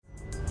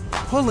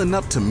Pulling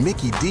up to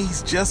Mickey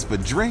D's just for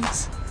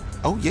drinks?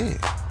 Oh yeah,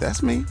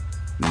 that's me.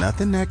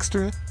 Nothing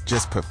extra,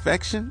 just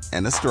perfection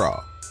and a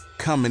straw.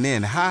 Coming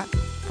in hot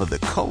for the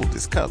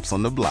coldest cups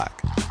on the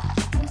block.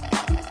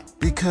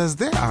 Because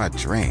there are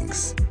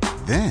drinks.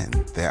 Then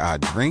there are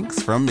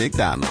drinks from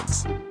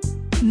McDonald's.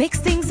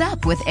 Mix things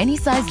up with any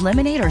size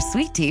lemonade or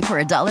sweet tea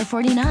for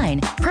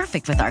 $1.49.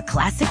 Perfect with our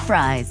classic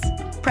fries.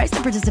 Price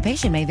and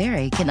participation may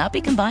vary. Cannot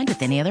be combined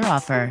with any other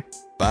offer.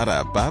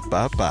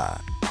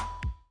 Ba-da-ba-ba-ba.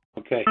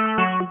 Okay.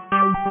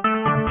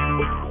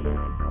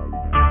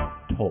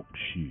 Talk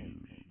shoes.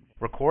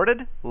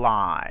 Recorded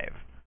live.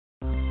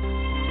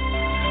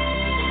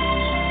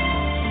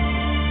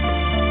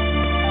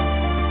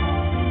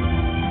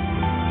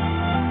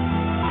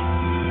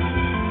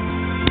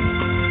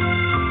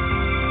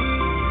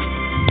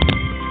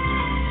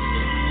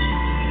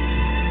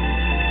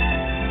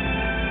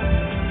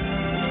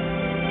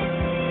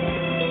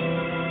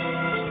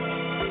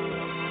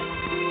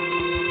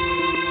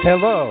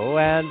 Hello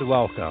and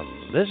welcome.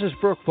 This is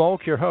Brooke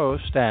Volk, your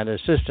host and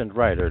assistant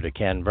writer to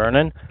Ken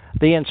Vernon,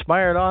 the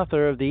inspired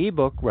author of the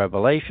ebook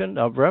Revelation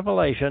of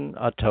Revelation,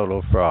 A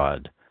Total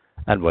Fraud.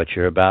 And what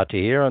you're about to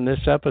hear on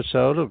this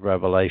episode of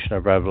Revelation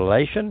of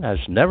Revelation has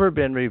never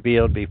been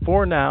revealed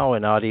before now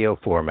in audio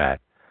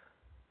format.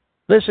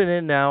 Listen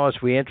in now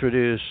as we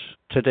introduce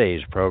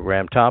today's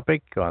program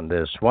topic on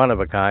this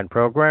one-of-a-kind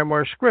program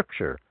where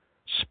Scripture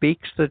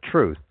speaks the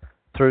truth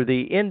through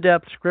the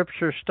in-depth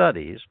Scripture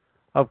studies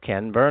of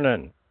Ken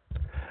Vernon.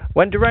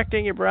 When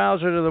directing your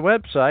browser to the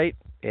website,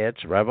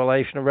 it's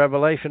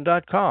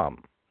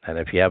revelationofrevelation.com. And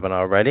if you haven't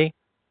already,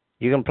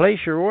 you can place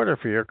your order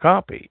for your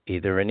copy,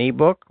 either in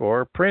ebook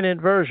or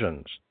printed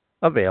versions,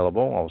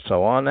 available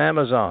also on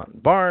Amazon,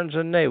 Barnes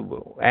 &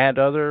 Noble, and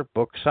other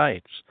book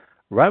sites.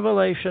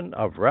 Revelation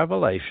of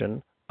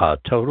Revelation, A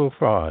Total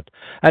Fraud.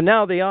 And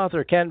now the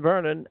author, Ken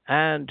Vernon,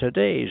 and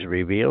today's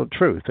Revealed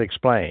Truth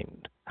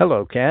Explained.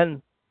 Hello,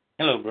 Ken.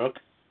 Hello, Brooke.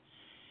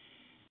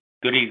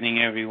 Good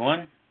evening,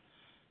 everyone.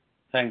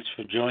 Thanks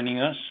for joining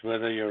us,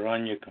 whether you're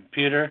on your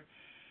computer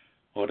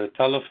or the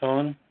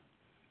telephone.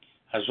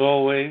 As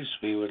always,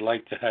 we would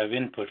like to have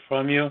input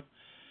from you.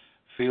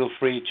 Feel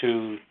free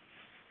to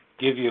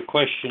give your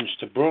questions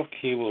to Brooke.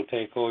 He will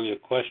take all your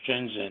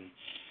questions, and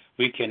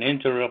we can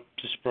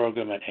interrupt this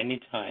program at any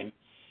time.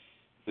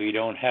 We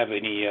don't have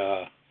any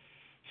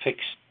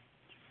fixed,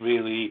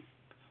 really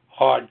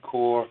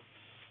hardcore,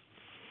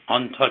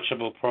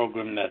 untouchable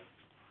program that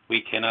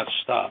we cannot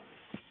stop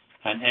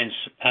and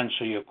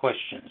answer your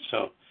questions.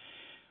 So,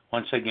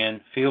 once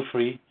again, feel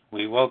free.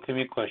 We welcome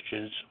your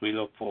questions. We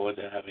look forward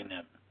to having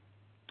them.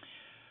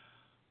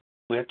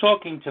 We're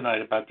talking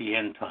tonight about the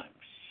end times,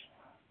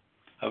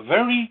 a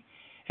very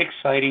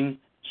exciting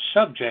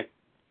subject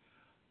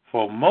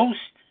for most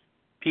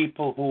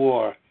people who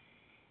are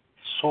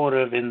sort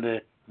of in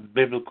the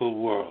biblical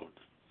world.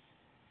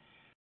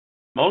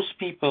 Most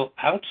people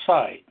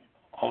outside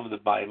of the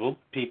Bible,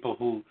 people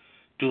who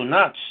do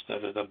not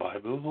study the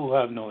Bible, who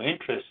have no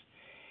interest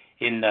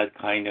in that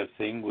kind of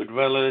thing, will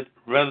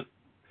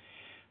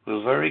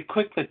very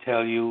quickly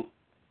tell you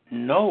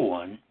no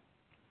one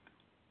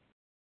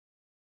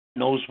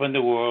knows when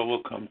the world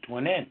will come to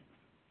an end.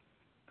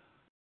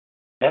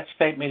 That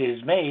statement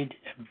is made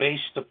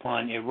based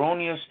upon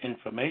erroneous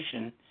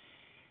information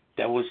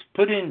that was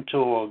put into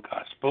our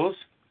Gospels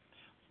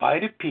by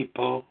the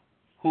people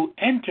who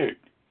entered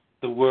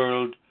the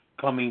world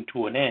coming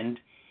to an end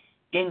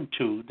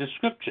into the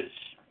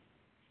Scriptures.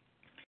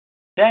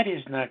 That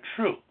is not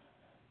true.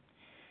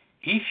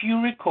 If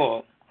you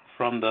recall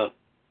from the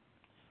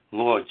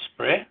Lord's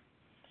Prayer,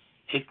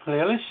 it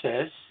clearly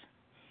says,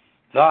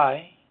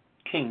 Thy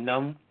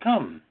kingdom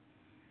come,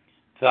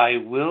 Thy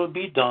will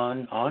be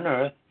done on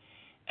earth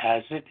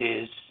as it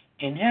is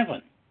in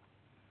heaven.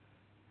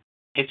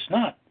 It's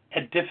not a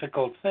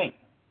difficult thing.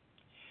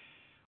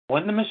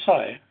 When the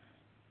Messiah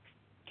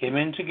came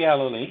into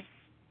Galilee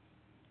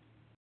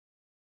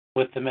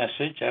with the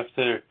message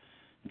after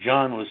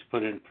John was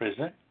put in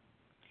prison,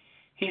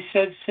 he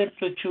said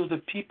simply to the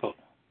people,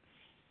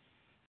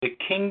 the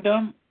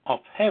kingdom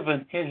of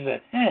heaven is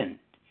at hand.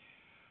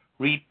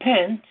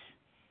 Repent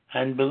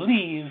and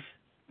believe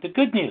the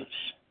good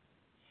news.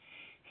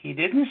 He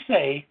didn't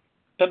say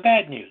the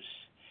bad news.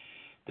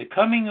 The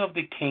coming of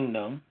the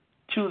kingdom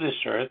to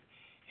this earth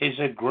is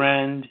a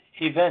grand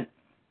event.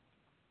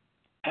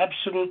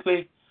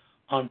 Absolutely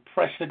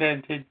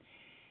unprecedented,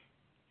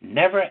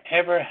 never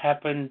ever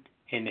happened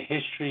in the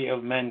history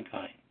of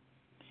mankind.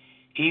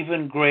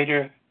 Even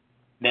greater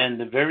than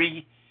the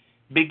very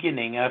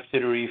beginning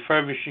after the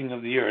refurbishing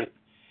of the earth,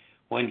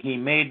 when he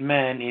made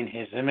man in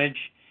his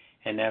image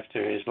and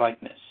after his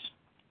likeness.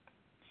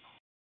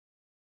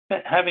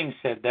 But having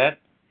said that,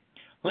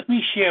 let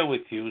me share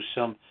with you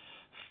some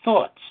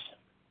thoughts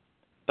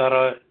that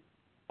are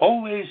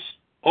always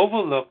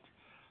overlooked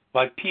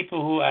by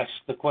people who ask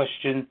the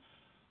question,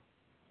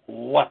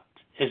 what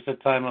is the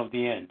time of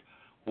the end?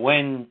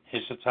 When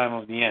is the time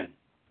of the end?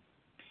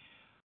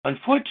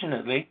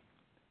 Unfortunately,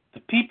 the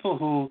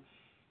people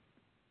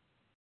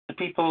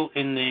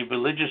in the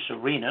religious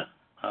arena,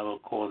 I will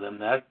call them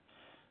that,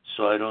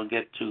 so I don't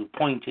get too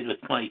pointed with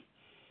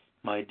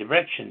my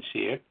directions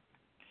here,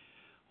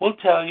 will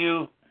tell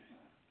you,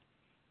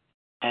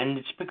 and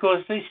it's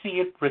because they see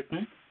it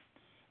written.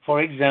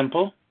 For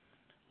example,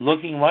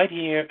 looking right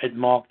here at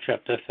Mark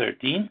chapter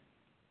 13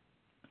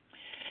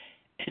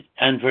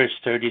 and verse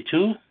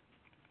 32,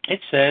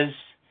 it says,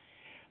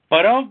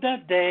 "But of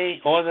that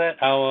day or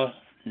that hour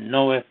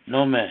knoweth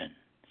no man,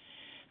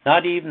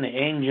 not even the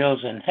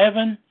angels in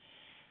heaven,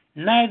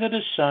 neither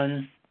the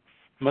Son,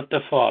 but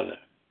the Father."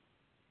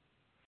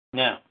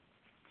 Now,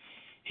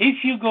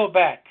 if you go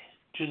back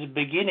to the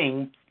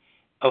beginning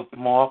of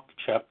Mark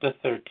chapter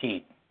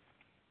 13,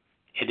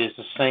 it is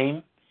the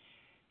same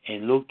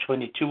in Luke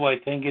 22, I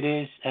think it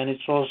is, and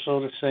it's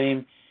also the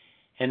same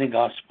in the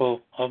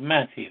Gospel of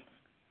Matthew.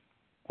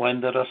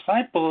 When the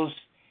disciples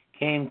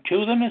came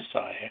to the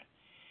Messiah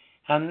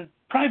and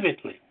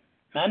privately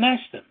and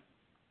asked him,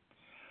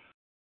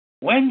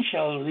 "When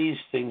shall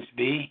these things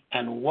be,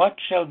 and what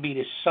shall be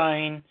the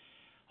sign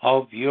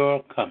of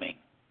your coming?"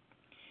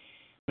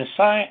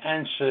 Messiah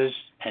answers,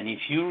 and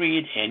if you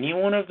read any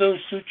one of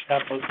those two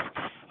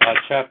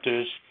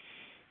chapters,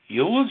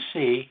 you will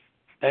see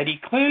that he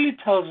clearly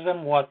tells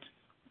them what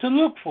to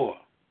look for.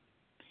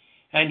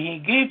 And he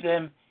gave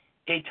them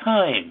a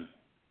time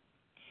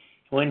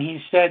when he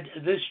said,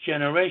 "This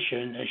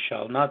generation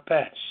shall not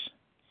pass."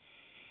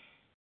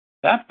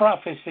 That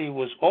prophecy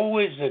was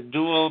always a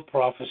dual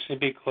prophecy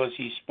because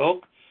he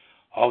spoke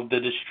of the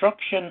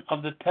destruction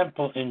of the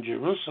temple in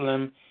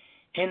Jerusalem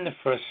in the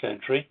first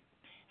century,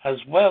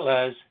 as well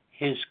as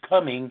his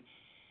coming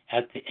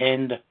at the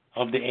end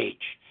of the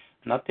age.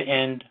 Not the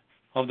end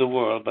of the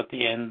world, but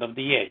the end of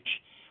the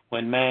age,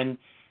 when man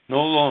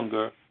no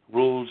longer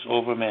rules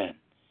over man.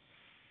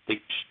 The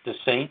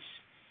saints,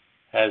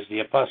 as the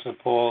Apostle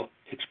Paul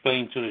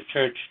explained to the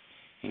church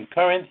in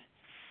Corinth,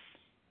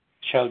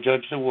 shall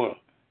judge the world.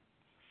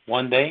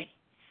 One day,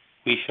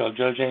 we shall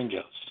judge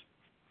angels.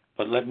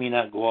 But let me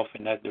not go off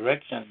in that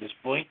direction at this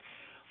point.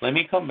 Let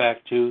me come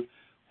back to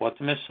what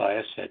the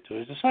Messiah said to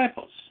his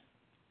disciples.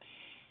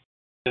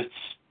 The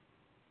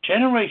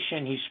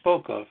generation he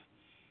spoke of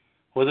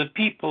were the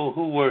people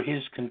who were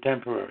his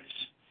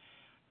contemporaries.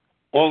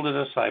 All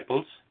the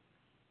disciples,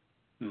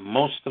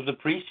 most of the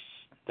priests,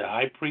 the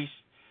high priests,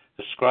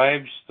 the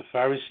scribes, the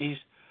Pharisees,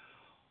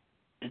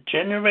 the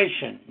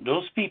generation,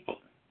 those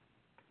people,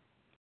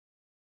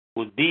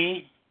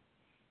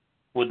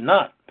 would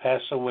not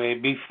pass away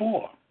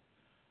before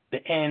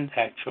the end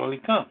actually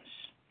comes.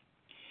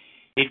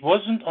 It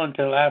wasn't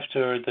until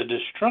after the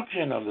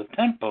destruction of the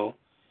temple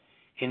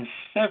in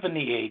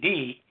 70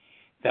 AD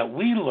that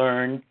we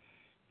learn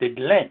the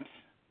length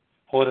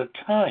or the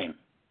time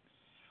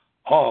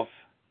of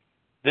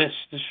this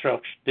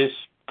destruction,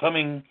 this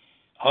coming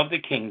of the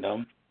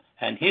kingdom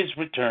and his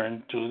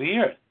return to the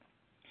earth.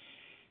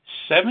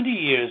 70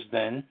 years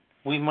then,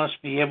 we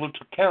must be able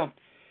to count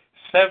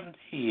 70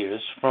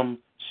 years from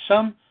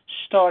some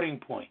starting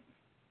point.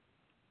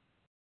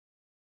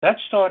 That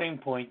starting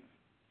point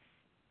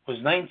was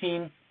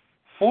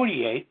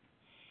 1948,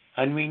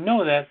 and we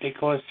know that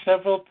because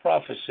several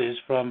prophecies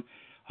from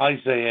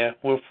Isaiah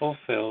were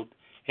fulfilled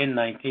in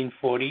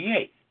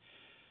 1948,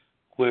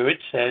 where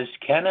it says,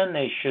 "Can a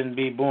nation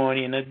be born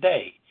in a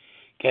day?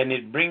 Can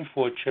it bring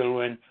forth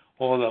children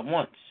all at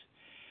once?"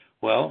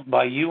 Well,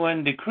 by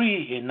UN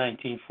decree in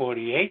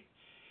 1948,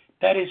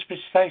 that is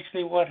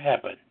precisely what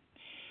happened.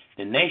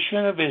 The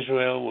nation of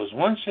Israel was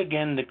once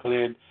again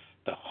declared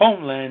the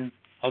homeland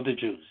of the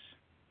Jews.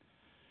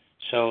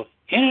 So,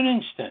 in an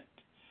instant,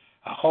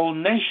 a whole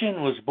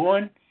nation was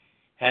born,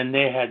 and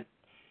they had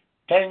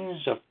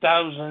tens of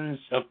thousands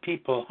of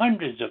people,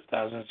 hundreds of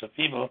thousands of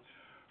people,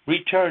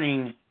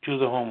 returning to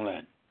the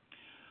homeland,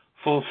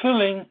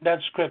 fulfilling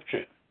that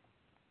scripture.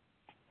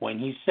 When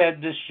he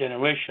said, "This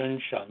generation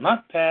shall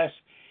not pass,"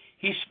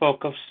 he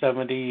spoke of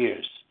 70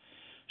 years.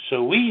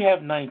 So we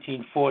have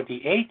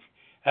 1948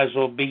 as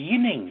a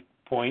beginning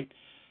point,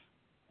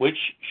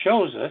 which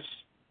shows us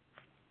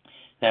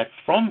that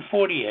from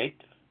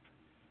 48,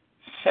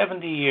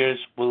 70 years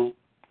will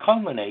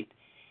culminate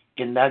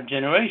in that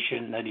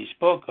generation that he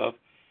spoke of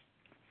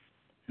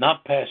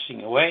not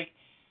passing away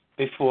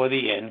before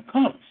the end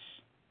comes.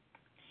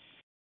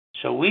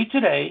 So we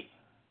today,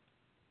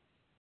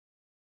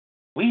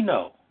 we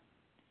know,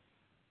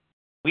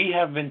 we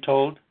have been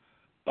told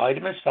by the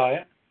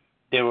Messiah,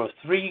 there are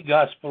 3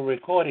 gospel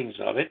recordings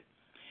of it,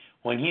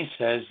 when he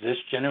says, "This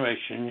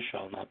generation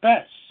shall not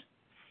pass."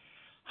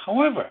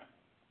 However,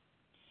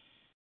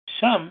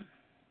 some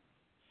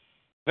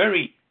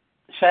very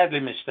sadly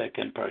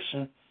mistaken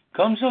person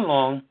comes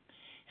along,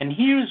 and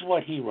here's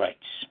what he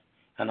writes.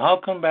 And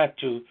I'll come back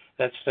to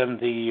that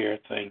 70-year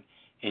thing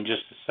in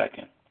just a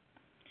second.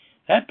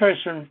 That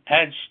person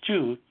adds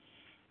to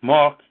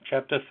Mark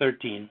chapter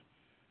 13,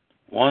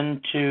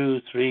 1,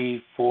 2, 3,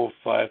 4,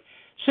 5,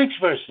 6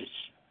 verses.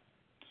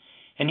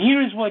 And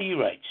here is what he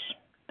writes.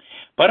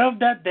 "But of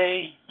that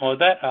day or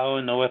that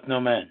hour knoweth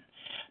no man,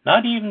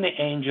 not even the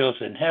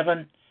angels in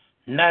heaven,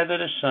 neither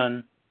the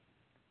Son,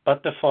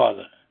 but the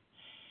Father."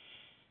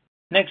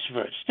 Next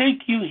verse.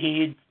 Take you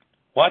heed,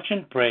 watch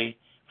and pray,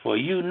 for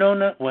you know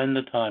not when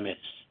the time is.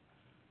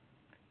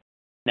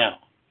 Now,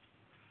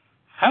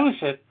 how is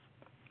it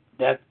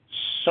that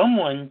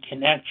someone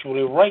can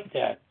actually write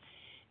that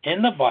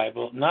in the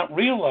Bible, not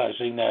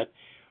realizing that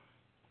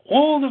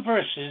all the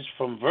verses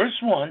from verse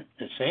 1,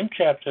 the same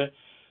chapter,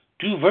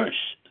 to verse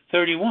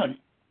 31,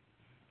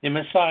 the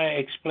Messiah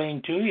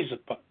explained to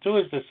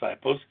his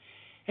disciples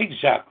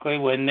exactly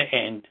when the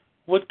end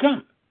would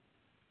come.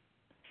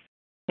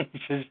 He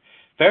says,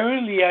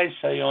 Verily I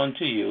say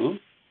unto you,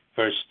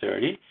 verse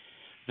 30,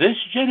 this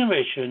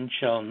generation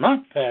shall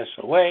not pass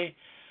away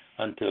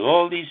until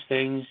all these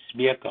things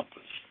be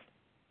accomplished.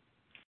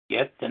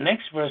 Yet the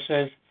next verse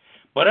says,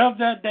 But of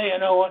that day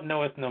and hour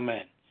knoweth no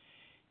man.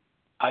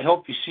 I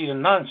hope you see the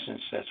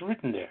nonsense that's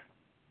written there.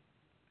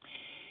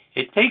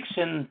 It takes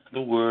in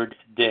the word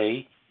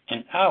day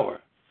and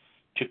hour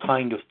to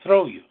kind of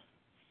throw you.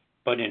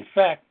 But in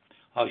fact,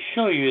 I'll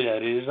show you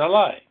that it is a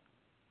lie.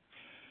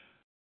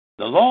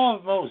 The law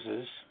of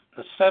Moses,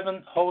 the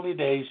 7 holy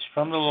days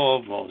from the law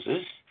of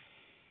Moses,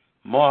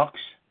 marks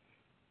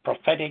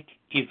prophetic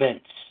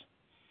events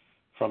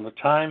from the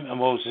time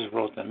Moses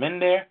wrote them in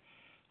there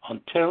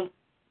until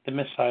the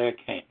Messiah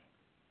came.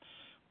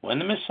 When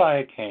the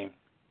Messiah came,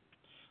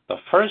 the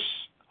first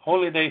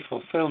holy day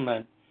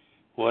fulfillment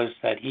was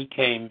that he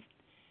came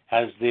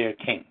as their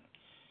king.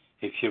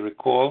 If you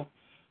recall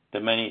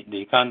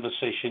the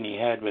conversation he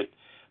had with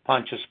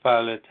Pontius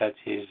Pilate at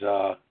his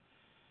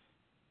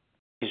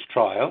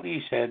trial,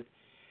 he said,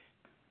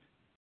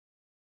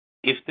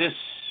 if this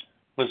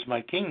was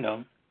my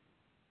kingdom,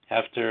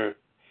 after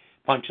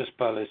Pontius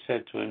Pilate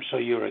said to him, so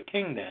you're a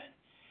king then?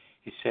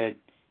 He said,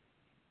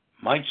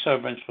 my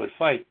servants would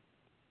fight,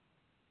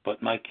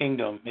 but my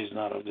kingdom is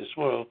not of this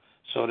world,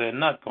 so they're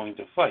not going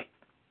to fight.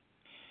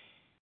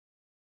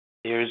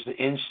 There's the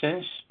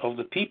instance of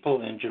the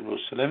people in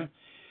Jerusalem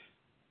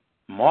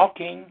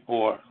marking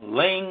or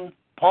laying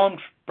palm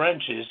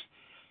branches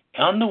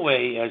on the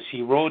way as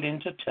he rode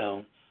into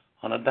town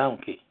on a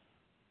donkey.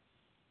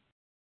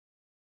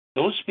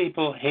 Those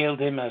people hailed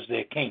him as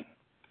their king.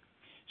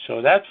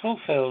 So that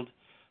fulfilled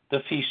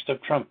the Feast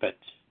of Trumpets.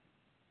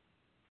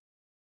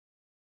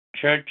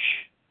 Church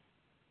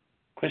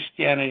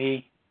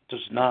Christianity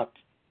does not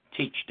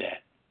teach that.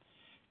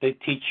 They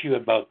teach you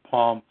about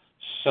Palm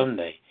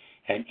Sunday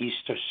and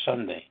Easter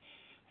Sunday,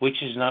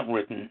 which is not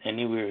written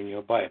anywhere in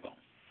your Bible.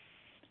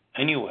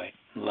 Anyway,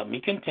 let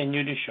me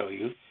continue to show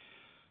you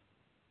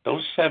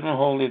those 7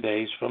 holy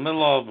days from the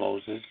law of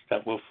Moses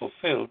that were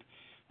fulfilled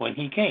when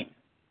he came.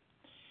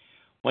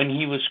 When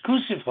he was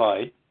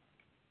crucified,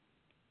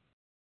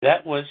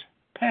 that was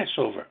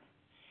Passover.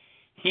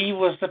 He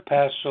was the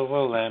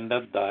Passover lamb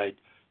that died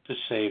to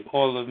save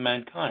all of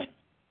mankind.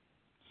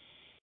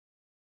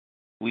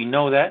 We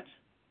know that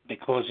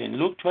because in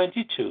Luke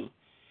 22,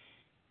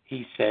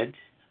 he said,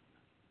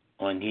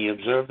 when he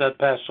observed that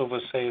Passover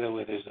Seder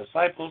with his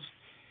disciples,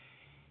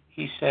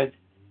 he said,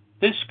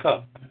 this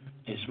cup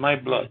is my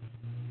blood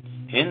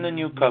in the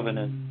new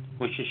covenant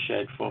which is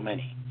shed for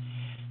many,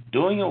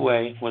 doing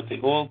away with the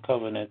old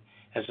covenant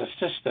as a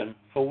system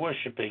for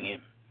worshiping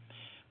him.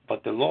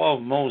 But the law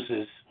of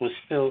Moses was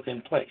still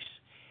in place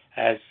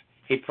as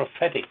a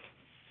prophetic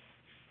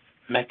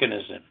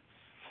mechanism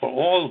for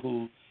all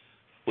who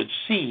would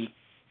see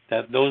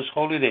that those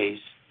holy days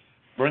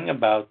bring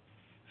about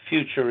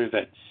future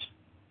events.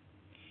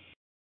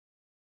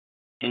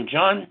 In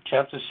John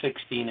chapter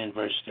 16 and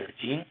verse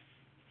 13,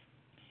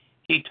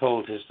 he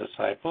told his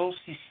disciples,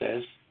 he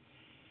says,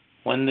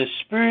 when the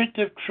Spirit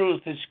of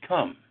truth is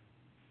come,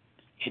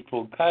 it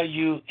will guide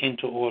you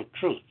into all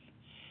truth.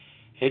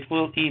 It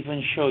will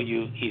even show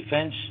you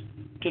events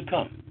to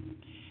come.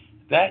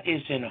 That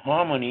is in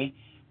harmony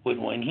with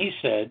when he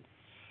said,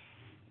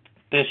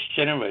 this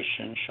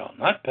generation shall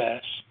not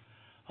pass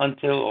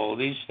until all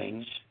these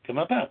things come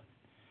about.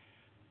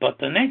 But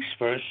the next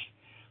verse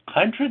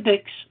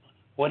contradicts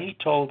what he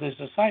told his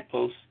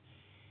disciples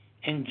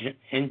in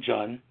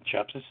John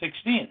chapter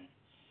 16.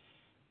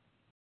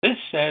 This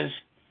says,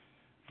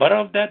 but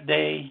of that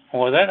day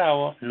or that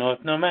hour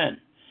knoweth no man,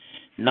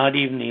 not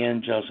even the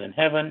angels in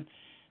heaven,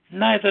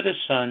 neither the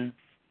Son,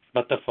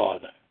 but the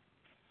Father.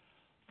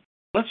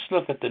 Let's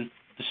look at the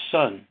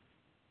Son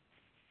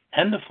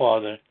and the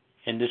Father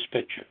in this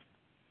picture.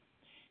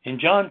 In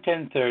John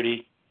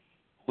 10:30,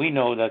 we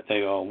know that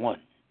they are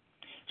one.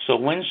 So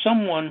when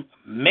someone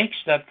makes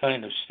that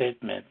kind of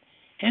statement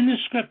in the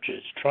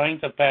Scriptures, trying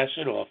to pass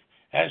it off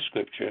as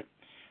Scripture,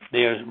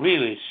 they are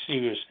really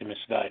seriously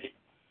misguided.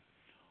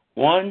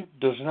 One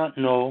does not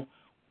know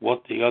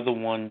what the other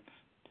one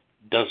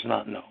does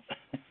not know.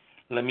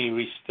 Let me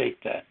restate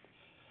that.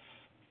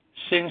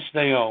 Since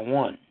they are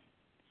one,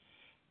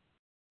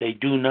 they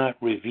do not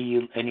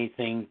reveal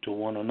anything to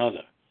one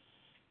another.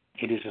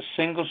 It is a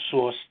single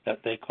source that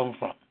they come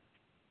from.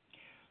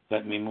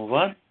 Let me move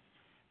on.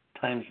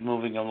 Time's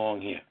moving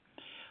along here.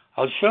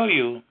 I'll show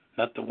you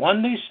that the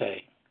one they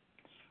say,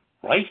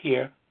 right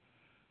here,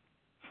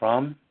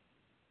 from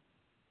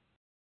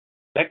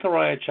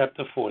Zechariah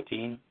chapter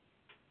 14,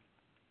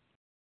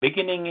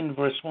 beginning in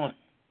verse 1.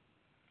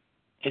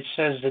 It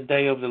says the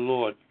day of the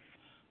Lord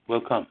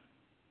will come.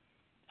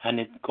 And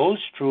it goes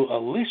through a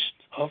list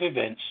of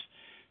events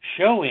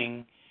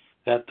showing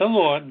that the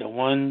Lord, the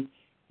one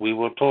we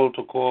were told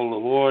to call the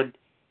Lord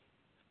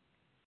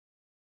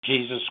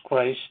Jesus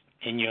Christ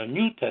in your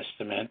New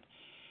Testament,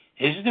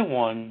 is the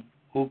one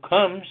who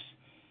comes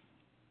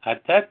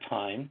at that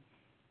time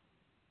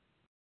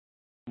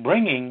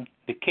bringing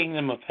the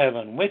kingdom of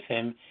heaven with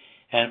him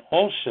and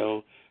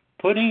also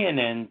putting an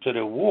end to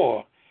the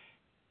war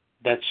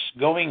that is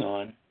going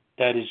on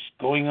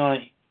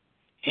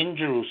in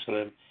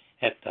Jerusalem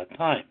at that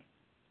time.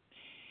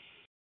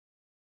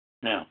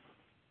 Now,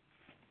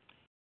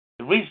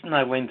 the reason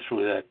I went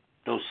through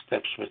those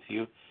steps with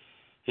you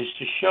is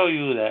to show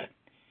you that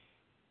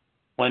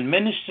when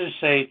ministers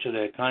say to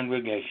their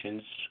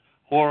congregations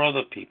or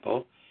other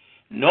people,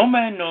 no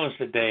man knows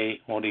the day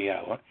or the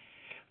hour,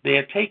 they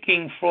are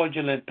taking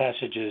fraudulent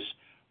passages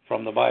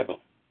from the Bible,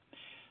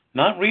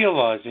 not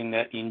realizing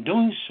that in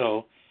doing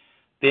so,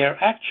 they are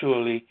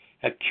actually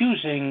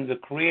accusing the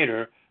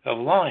Creator of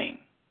lying.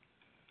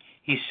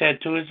 He said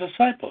to his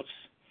disciples,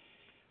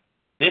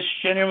 this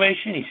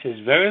generation, he says,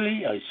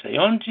 verily I say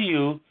unto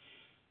you,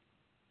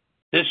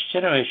 this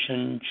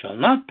generation shall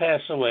not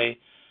pass away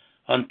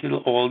until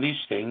all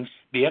these things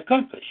be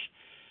accomplished.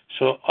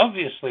 So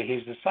obviously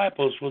his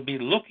disciples will be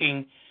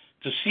looking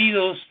to see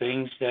those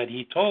things that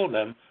he told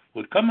them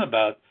would come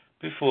about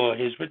before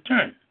his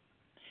return.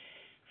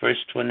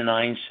 Verse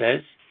 29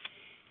 says,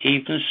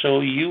 even so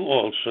you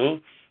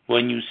also,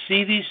 when you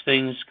see these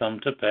things come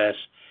to pass,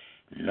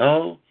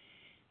 know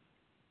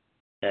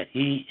that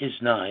he is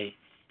nigh,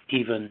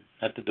 even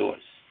at the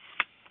doors.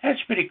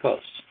 That's pretty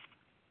close.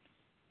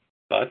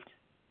 But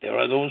there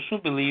are those who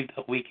believe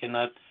that we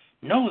cannot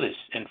know this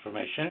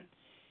information.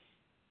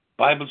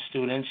 Bible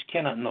students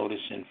cannot know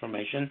this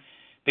information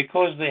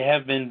because they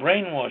have been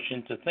brainwashed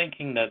into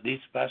thinking that these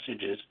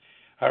passages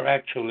are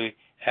actually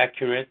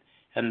accurate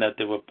and that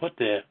they were put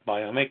there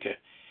by a maker.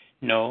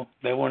 No,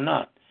 they were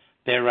not.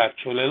 They're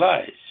actually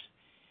lies.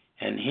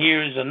 And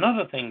here's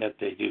another thing that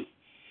they do.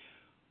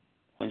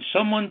 When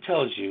someone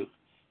tells you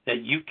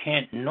that you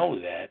can't know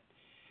that,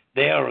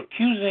 they are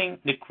accusing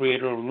the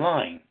Creator of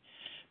lying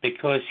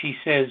because he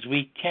says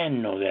we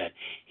can know that.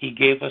 He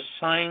gave us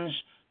signs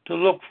to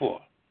look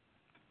for.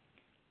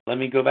 Let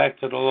me go back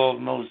to the law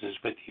of Moses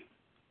with you.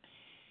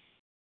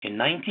 In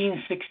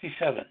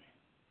 1967,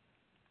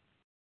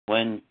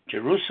 when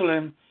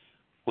Jerusalem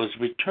was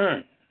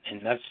returned,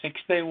 in that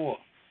 6-day war,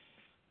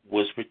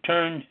 was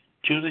returned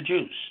to the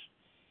Jews,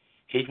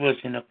 it was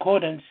in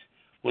accordance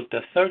with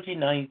the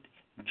 39th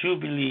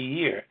Jubilee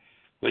year,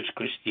 which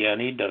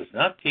Christianity does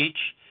not teach,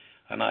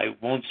 and I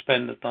won't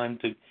spend the time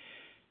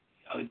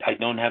I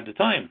don't have the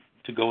time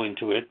to go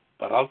into it,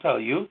 but I'll tell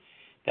you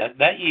that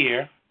that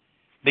year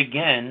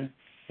began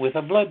with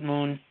a blood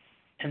moon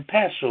and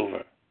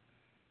Passover.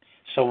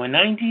 So in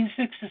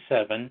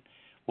 1967,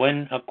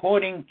 when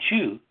according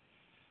to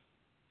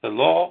the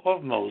law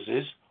of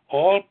Moses,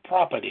 all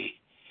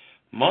property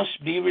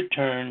must be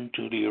returned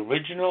to the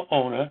original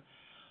owner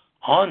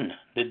on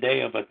the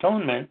Day of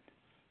Atonement,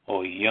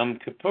 or Yom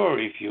Kippur,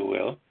 if you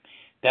will,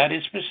 that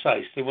is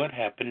precisely what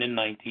happened in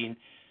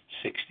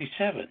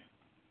 1967.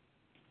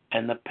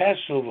 And the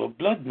Passover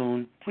blood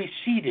moon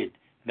preceded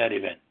that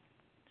event.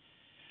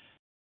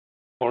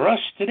 For us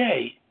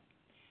today,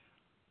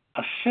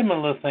 a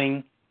similar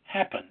thing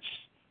happens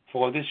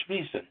for this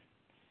reason.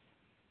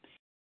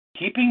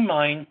 Keep in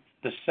mind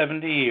the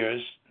 70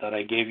 years that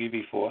I gave you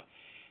before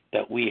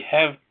that we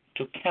have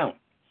to count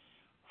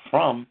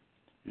from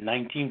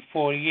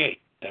 1948.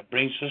 That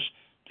brings us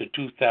to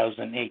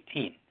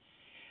 2018.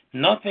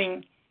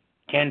 Nothing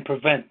can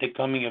prevent the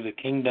coming of the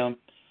kingdom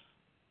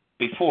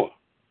before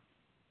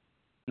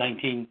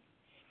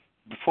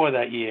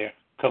that year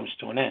comes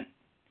to an end.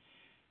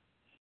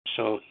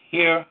 So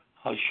here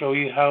I'll show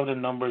you how the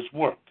numbers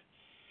work.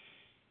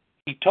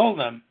 He told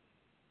them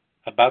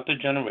about the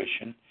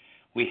generation.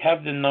 We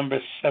have the number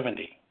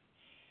 70.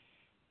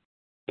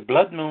 The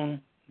blood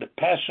moon, the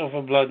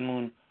Passover blood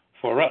moon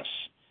for us,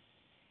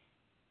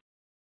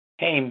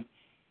 came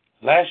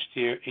last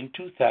year in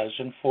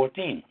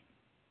 2014.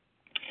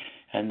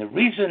 And the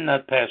reason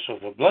that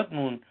Passover blood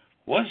moon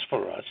was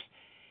for us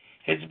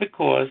is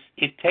because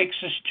it takes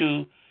us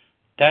to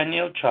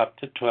Daniel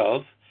chapter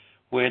 12,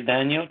 where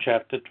Daniel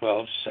chapter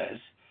 12 says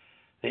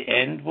the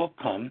end will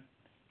come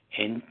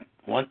in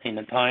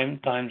a time,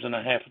 times and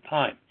a half a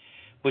time,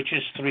 which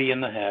is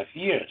 3.5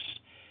 years.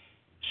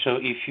 So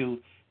if you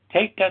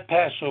take that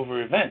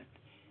Passover event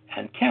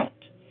and count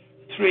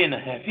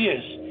 3.5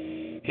 years,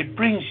 it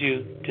brings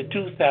you to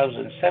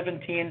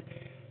 2017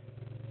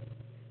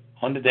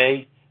 on the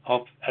Day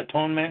of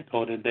Atonement,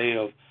 or the Day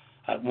of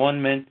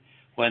Atonement,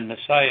 when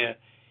Messiah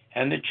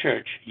and the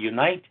church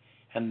unite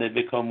and they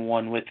become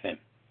one with him.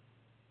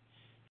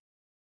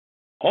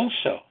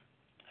 Also,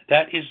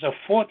 that is the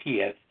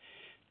 40th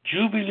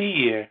Jubilee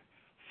year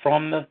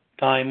from the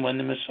time when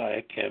the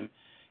Messiah came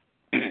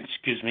as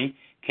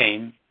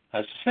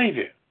a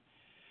Savior.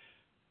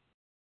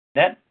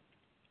 That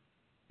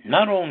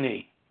not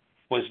only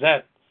was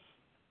that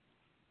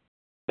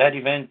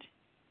event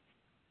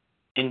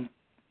in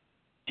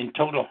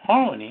total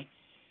harmony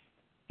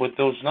with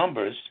those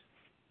numbers,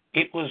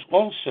 it was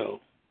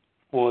also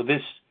for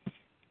this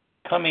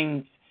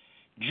coming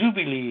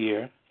Jubilee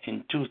year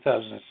in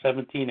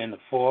 2017 in the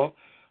fall,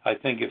 I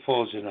think it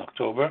falls in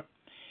October,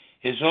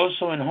 is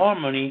also in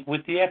harmony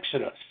with the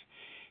Exodus.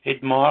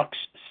 It marks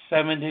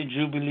 70th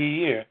Jubilee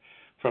year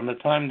from the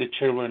time the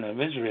children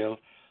of Israel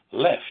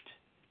left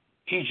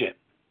Egypt.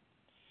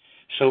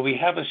 So we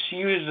have a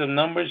series of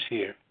numbers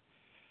here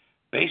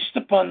based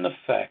upon the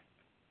fact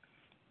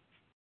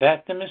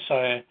that the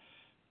Messiah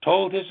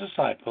told his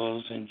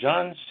disciples in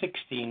John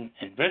 16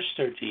 and verse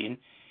 13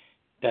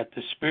 that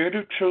the Spirit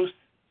of truth,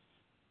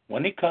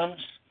 when he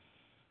comes,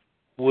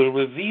 will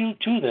reveal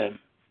to them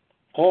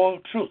all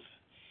truth.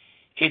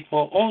 It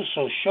will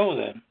also show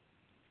them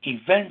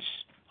events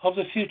of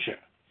the future.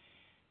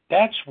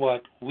 That's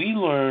what we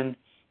learn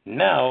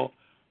now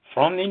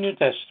from the New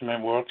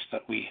Testament works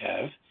that we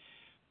have,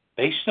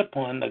 based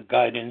upon the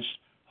guidance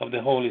of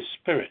the Holy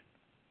Spirit.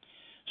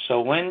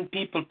 So when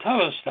people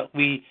tell us that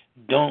we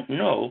don't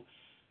know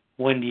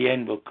when the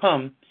end will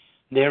come,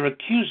 they're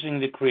accusing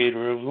the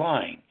Creator of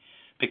lying,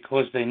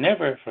 because they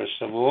never,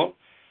 first of all,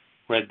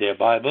 read their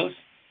Bibles,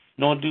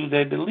 nor do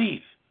they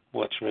believe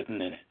what's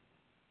written in it.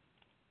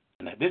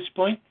 And at this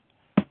point,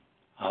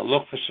 I'll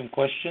look for some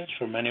questions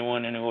from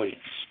anyone in the audience.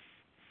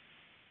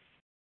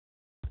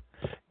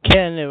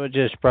 Ken, it was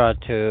just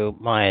brought to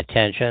my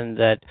attention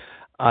that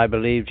I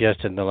believe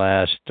just in the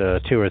last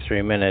 2 or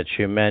 3 minutes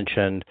you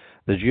mentioned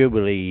the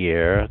Jubilee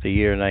year, the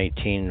year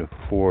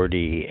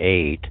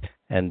 1948,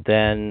 and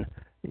then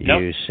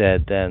you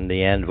said then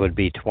the end would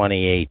be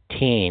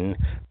 2018,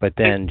 but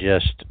then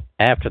just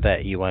after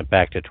that you went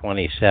back to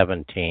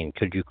 2017.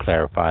 Could you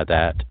clarify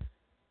that?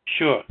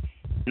 Sure.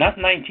 Not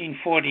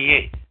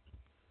 1948.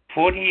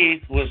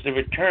 48 was the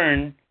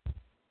return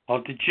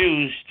of the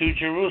Jews to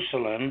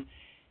Jerusalem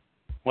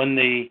when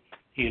the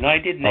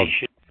United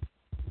Nations,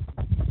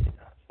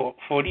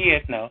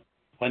 48 now,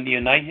 when the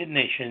United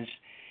Nations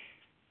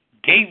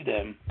gave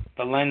them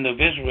the land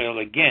of Israel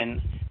again,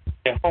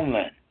 their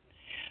homeland.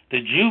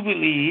 The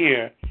Jubilee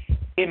year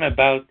came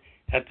about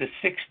at the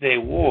Six-Day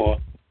War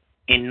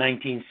in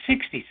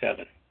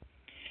 1967.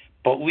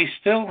 But we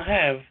still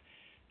have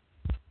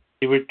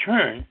the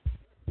return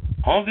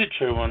of the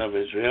children of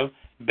Israel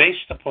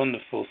based upon the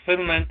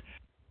fulfillment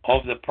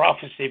of the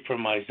prophecy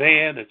from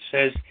Isaiah that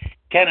says,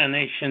 can a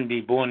nation be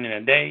born in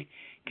a day?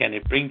 Can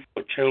it bring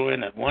forth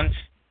children at once?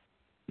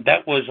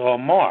 That was our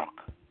mark.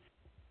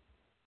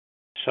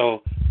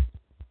 So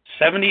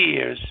 70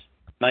 years,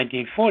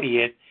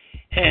 1948,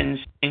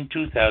 ends in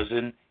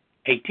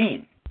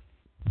 2018.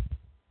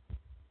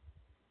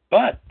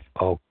 But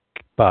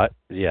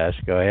yes,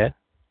 go ahead.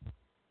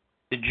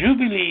 The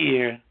Jubilee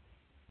year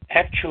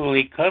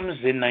actually comes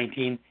in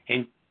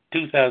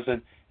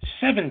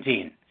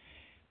 2017,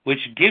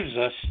 which gives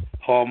us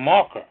our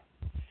marker.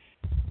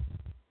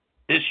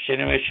 This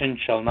generation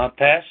shall not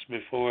pass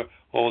before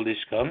all this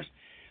comes.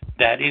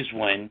 That is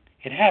when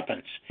it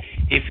happens.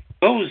 If it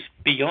goes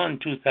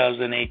beyond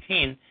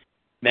 2018,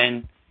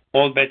 then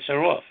all bets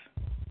are off.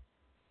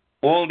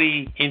 All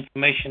the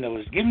information that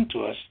was given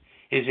to us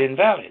is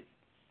invalid.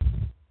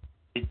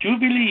 The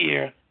Jubilee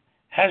year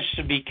has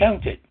to be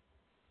counted.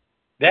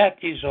 That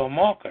is our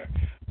marker.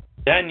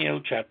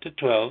 Daniel chapter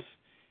 12,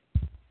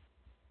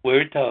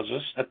 where it tells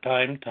us a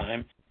time,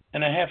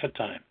 and a half a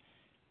time.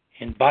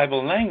 In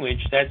Bible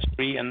language, that's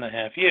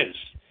 3.5 years.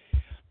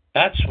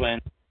 That's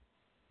when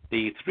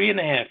the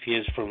 3.5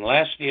 years from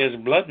last year's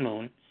blood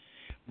moon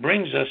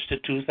brings us to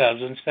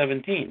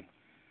 2017.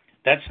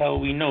 That's how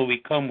we know we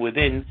come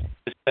within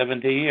the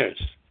 70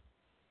 years.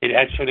 It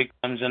actually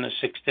comes in a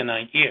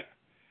 69th year.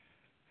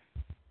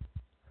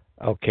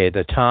 Okay,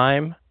 the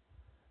time,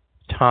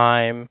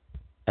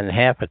 and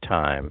half a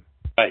time.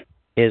 Right.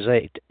 Is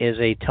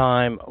a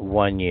time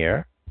 1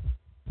 year,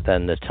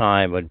 then the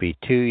time would be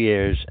 2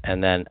 years,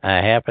 and then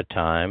a half a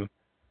time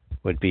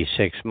would be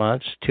 6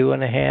 months,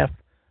 2.5,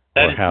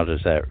 or how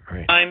does that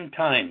read? Time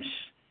times.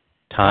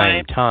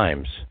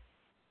 Times.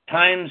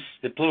 Times,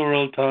 the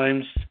plural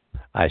times.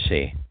 I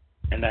see.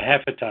 And a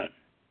half a time.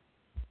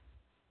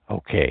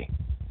 Okay.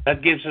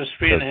 That gives us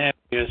 3.5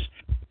 years.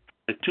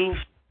 The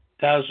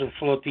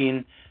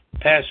 2014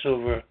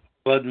 Passover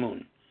blood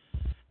moon.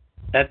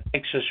 That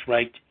takes us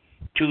right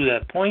to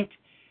that point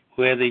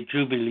where the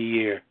Jubilee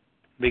year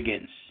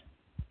begins.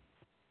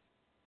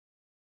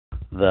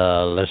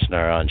 The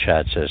listener on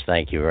chat says,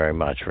 thank you very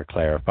much for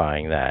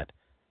clarifying that.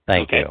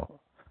 Thank you.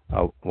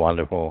 A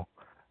wonderful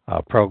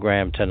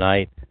program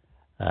tonight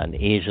and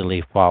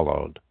easily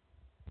followed,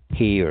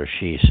 he or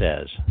she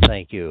says.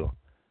 Thank you,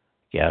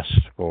 guests,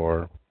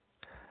 for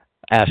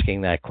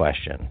asking that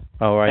question.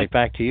 All right,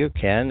 back to you,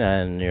 Ken,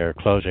 and your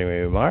closing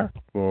remark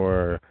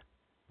for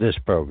this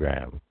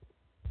program.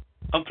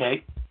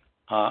 Okay.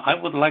 I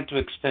would like to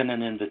extend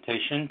an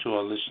invitation to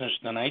our listeners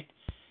tonight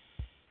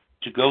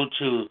to go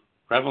to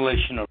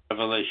Revelation or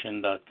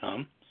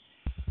Revelation.com,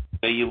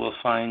 where you will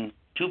find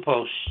 2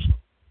 posts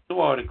two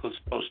articles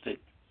posted.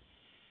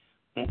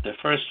 The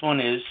first one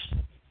is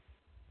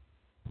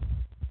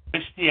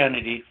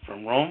Christianity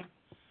from Rome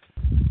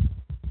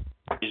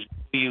is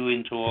you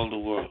into all the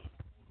world.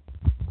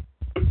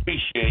 I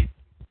appreciate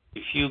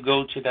if you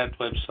go to that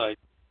website,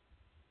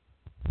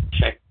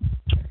 check,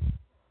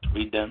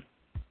 read them,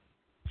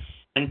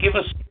 and give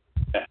us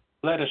feedback.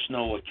 Let us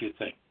know what you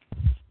think.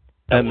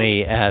 Let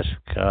me ask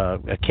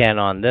Ken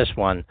on this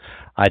one.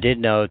 I did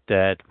note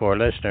that for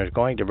listeners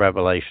going to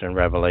Revelation and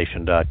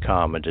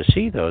Revelation.com and to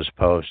see those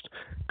posts,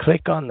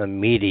 click on the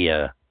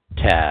Media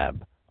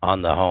tab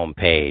on the home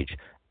page,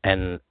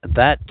 and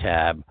that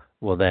tab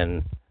will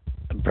then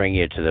bring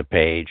you to the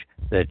page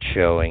that's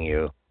showing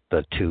you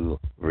the two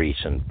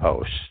recent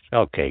posts.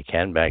 Okay,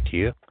 Ken, back to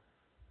you.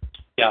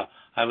 Yeah,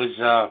 I was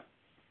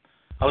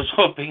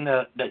hoping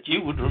that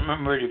you would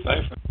remember it if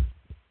I.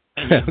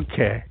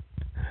 Okay.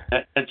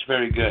 That's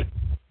very good.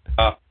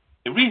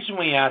 The reason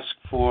we ask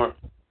for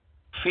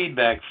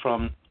feedback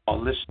from our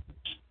listeners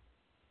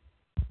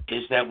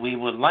is that we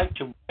would like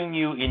to bring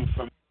you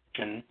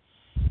information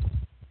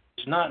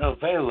that's not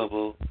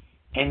available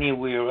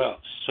anywhere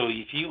else. So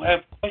if you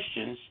have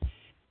questions,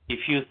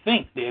 if you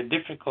think they're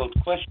difficult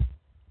questions,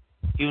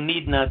 you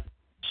need not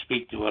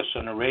speak to us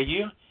on the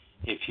radio.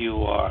 If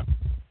you are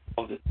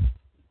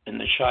in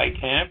the shy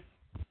camp,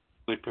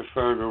 we'd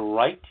prefer to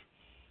write.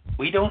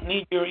 We don't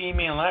need your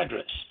email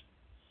address.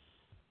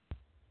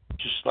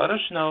 Just let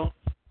us know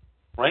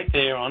right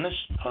there on the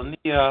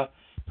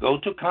go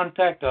to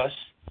contact us,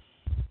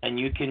 and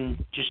you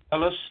can just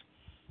tell us,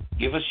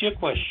 give us your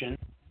question,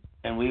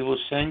 and we will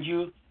send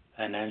you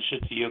an answer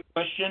to your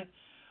question,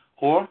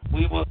 or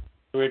we will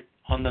answer it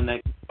on the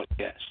next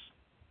podcast.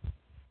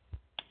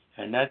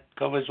 And that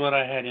covers what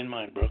I had in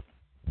mind, Brooke.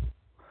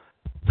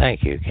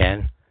 Thank you,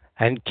 Ken.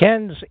 And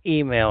Ken's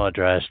email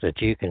address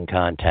that you can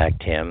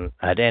contact him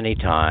at any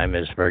time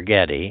is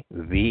Vergedi,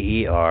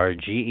 Vergedi,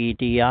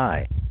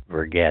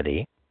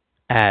 Vergedi,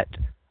 at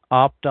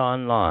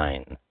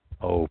optonline,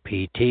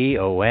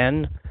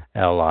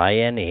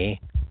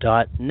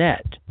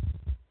 optonline.net.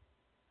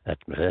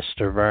 That's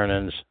Mr.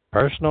 Vernon's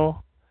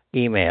personal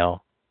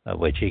email at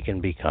which he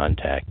can be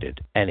contacted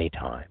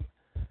anytime.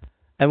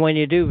 And when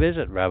you do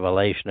visit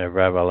Revelation of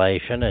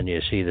Revelation and you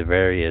see the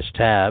various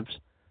tabs,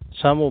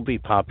 some will be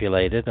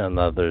populated and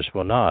others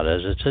will not,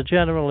 as it's a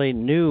generally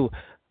new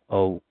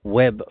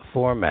web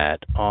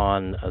format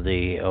on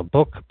the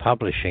book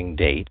publishing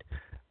date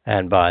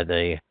and by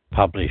the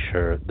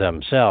publisher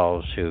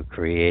themselves who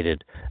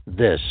created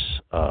this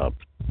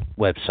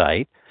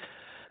website.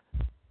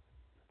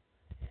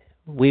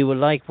 We would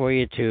like for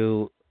you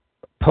to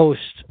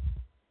post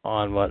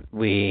on what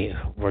we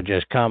were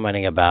just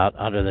commenting about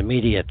under the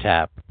Media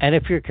tab. And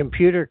if your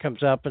computer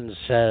comes up and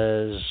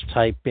says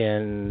type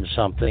in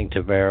something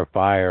to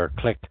verify or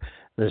click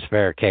this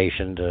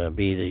verification to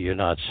be that you're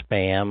not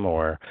spam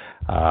or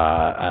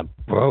a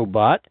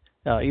robot,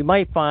 you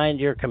might find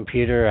your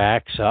computer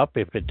acts up.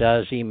 If it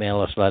does,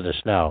 email us, let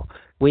us know.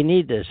 We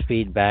need this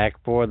feedback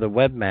for the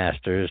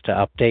webmasters to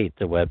update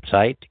the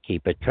website, to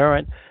keep it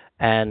current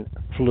and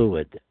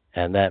fluid.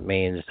 And that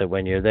means that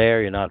when you're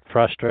there, you're not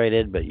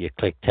frustrated, but you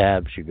click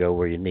tabs, you go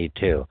where you need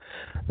to.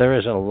 There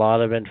is a lot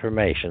of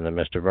information that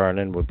Mr.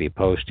 Vernon would be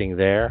posting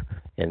there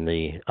in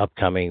the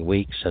upcoming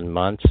weeks and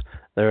months.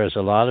 There is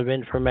a lot of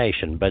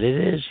information, but it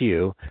is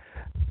you,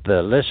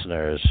 the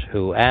listeners,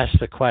 who ask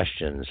the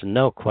questions.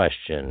 No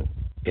question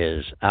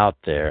is out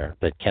there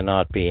that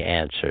cannot be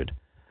answered.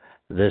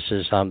 This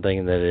is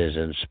something that is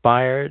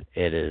inspired.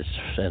 It is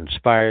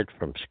inspired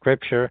from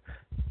Scripture,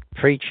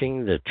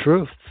 preaching the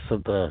truth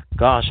of the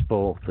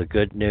gospel, the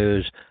good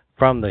news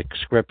from the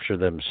Scripture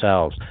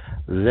themselves.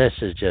 This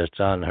is just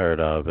unheard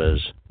of, as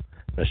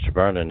Mr.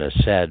 Vernon has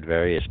said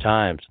various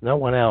times. No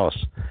one else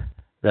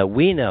that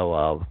we know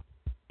of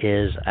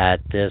is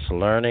at this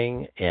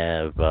learning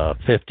of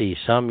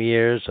 50-some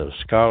years of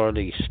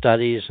scholarly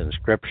studies and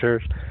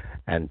Scriptures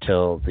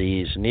until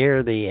these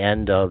near the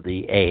end of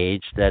the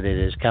age that it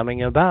is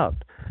coming about,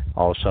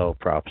 also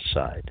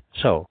prophesied.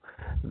 So,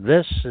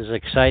 this is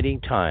exciting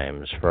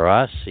times for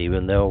us,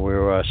 even though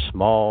we're a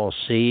small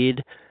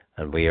seed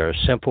and we are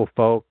simple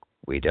folk.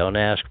 We don't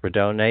ask for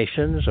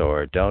donations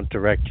or don't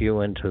direct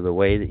you into the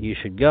way that you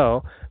should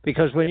go,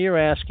 because when you're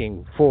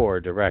asking for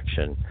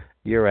direction,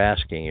 you're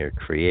asking your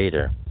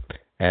Creator,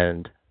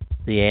 and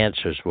the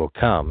answers will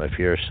come if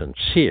you're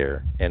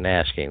sincere in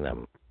asking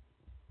them.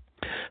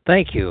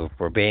 Thank you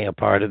for being a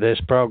part of this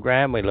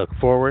program. We look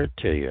forward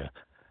to you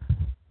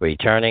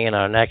returning in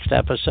our next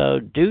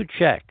episode. Do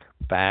check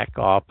back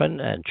often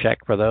and check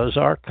for those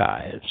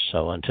archives.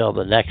 So until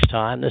the next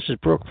time, this is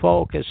Brooke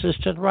Folk,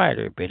 assistant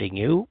writer, bidding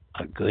you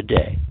a good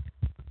day.